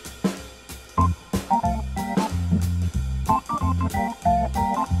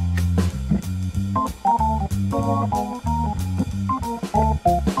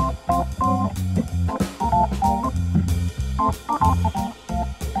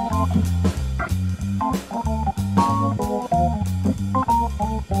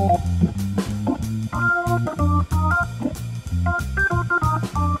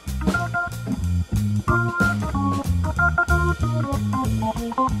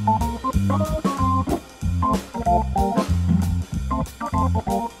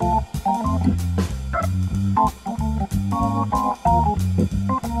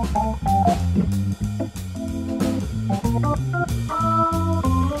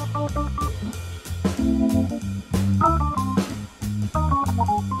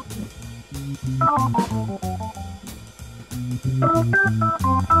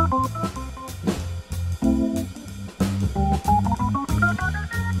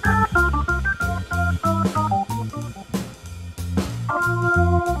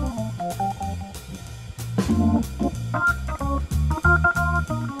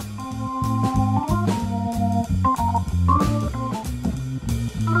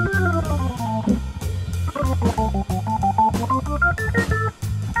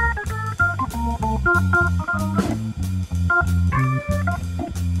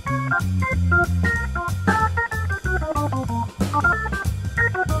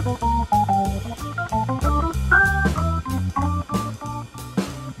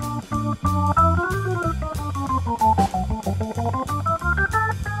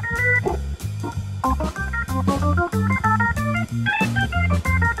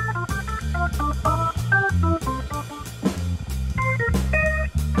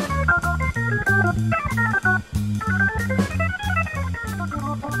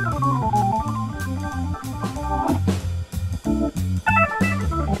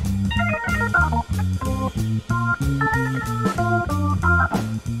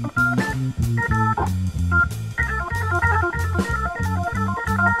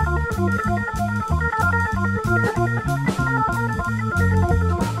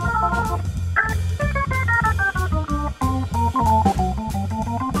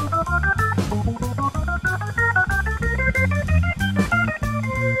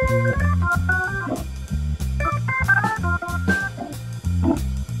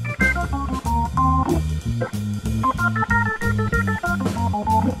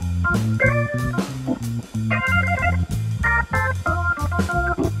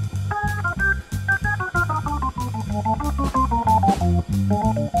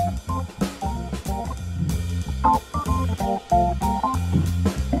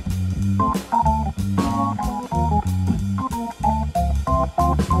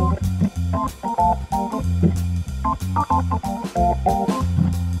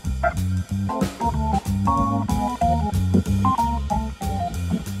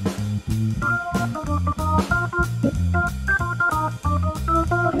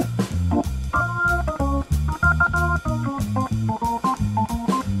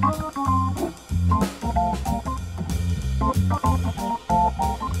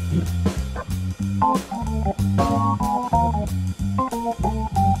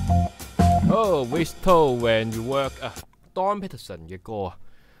Whistle When You Work 啊 ，Don Peterson 嘅歌啊。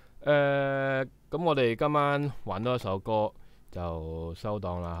咁我哋今晚玩多一首歌就收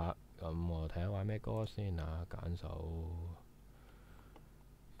檔啦嚇。咁我睇下玩咩歌先啊，揀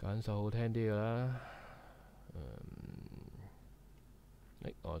首好聽啲嘅啦。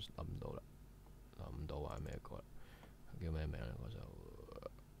我諗唔到啦，諗唔到玩咩歌啦，叫咩名咧？嗰首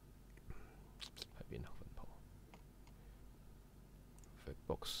喺邊啊？份譜 ，Fake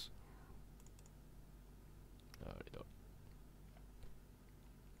Books。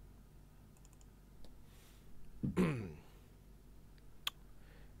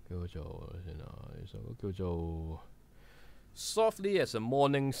叫做先啊，呢首歌叫做 Softly as a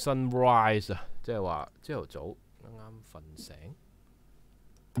Morning Sunrise 啊，即係話朝頭早啱啱瞓醒，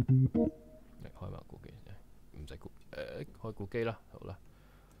開埋鼓機先，唔使開鼓機啦，好啦，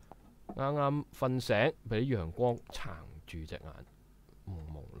啱啱瞓醒，俾啲陽光撐住隻眼，朦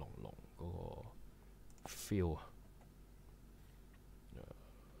朦朧朧嗰個 feel 啊。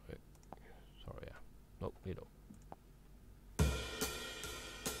sorry 啊，好呢度。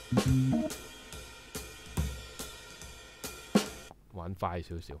玩快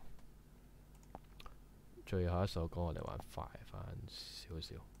少少，最後一首歌我哋玩快翻少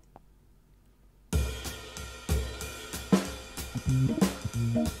少。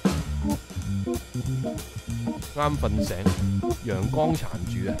啱瞓醒，陽光殘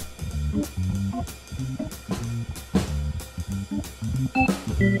住啊！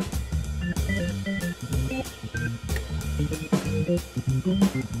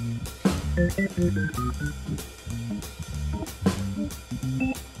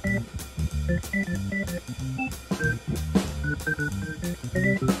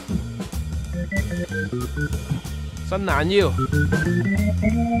伸懶腰，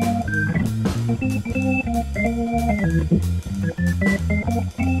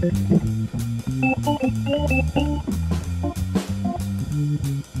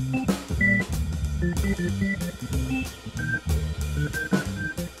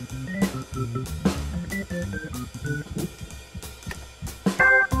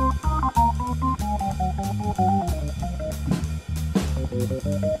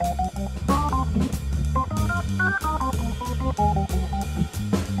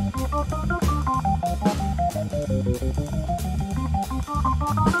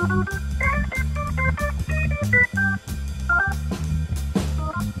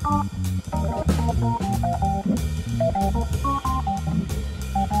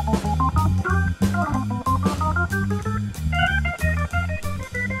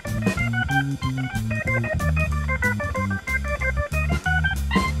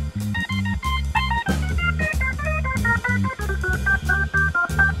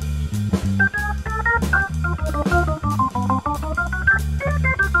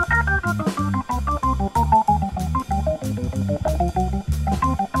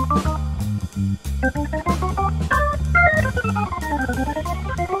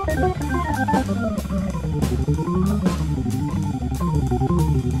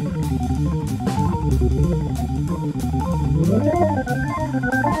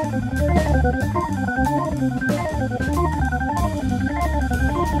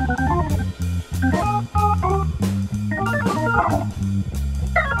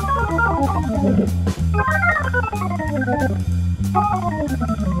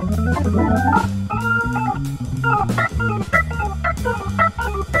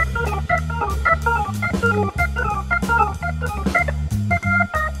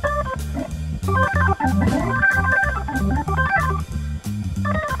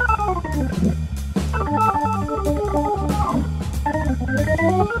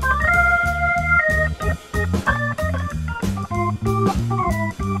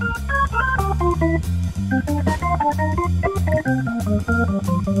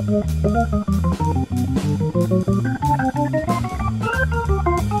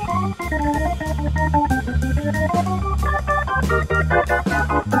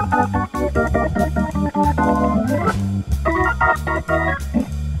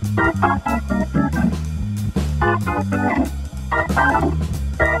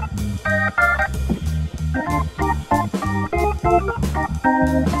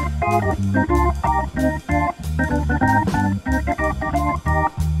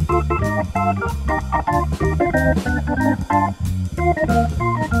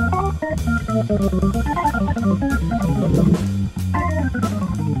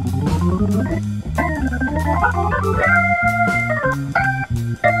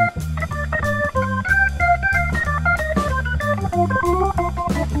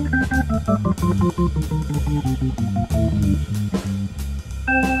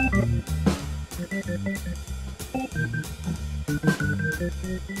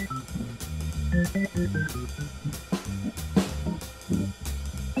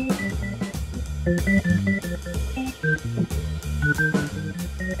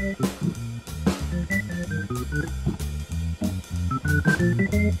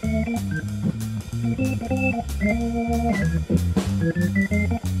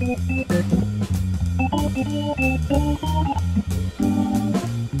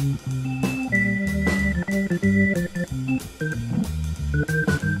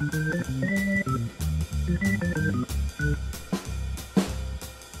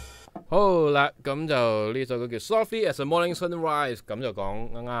好啦，咁就呢首歌叫 Softly as a Morning Sunrise， 咁就講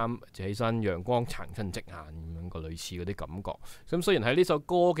啱啱起身陽光殘親隻眼咁樣個類似嗰啲感覺。咁雖然喺呢首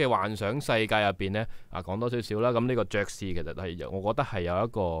歌嘅幻想世界入邊呢，講多少少啦。咁呢個爵士其實係我覺得係有一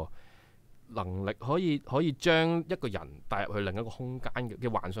個能力可以將一個人帶入去另一個空間嘅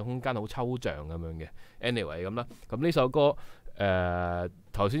幻想空間，好抽象咁樣嘅。anyway 咁啦，咁呢首歌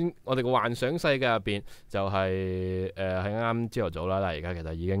頭先我哋個幻想世界入邊就係係啱朝頭早啦，但係而家其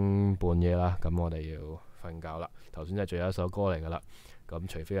實已經半夜啦，咁我哋要瞓覺啦。頭先就係最後一首歌嚟噶啦，咁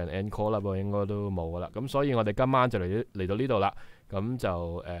除非有人 encore 啦，不過應該都冇噶啦。咁所以我哋今晚就嚟到呢度啦。咁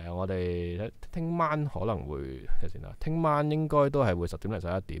就我哋聽晚可能會先啦，聽晚應該都係會10點零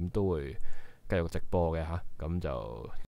11點都會繼續直播嘅嚇，咁就。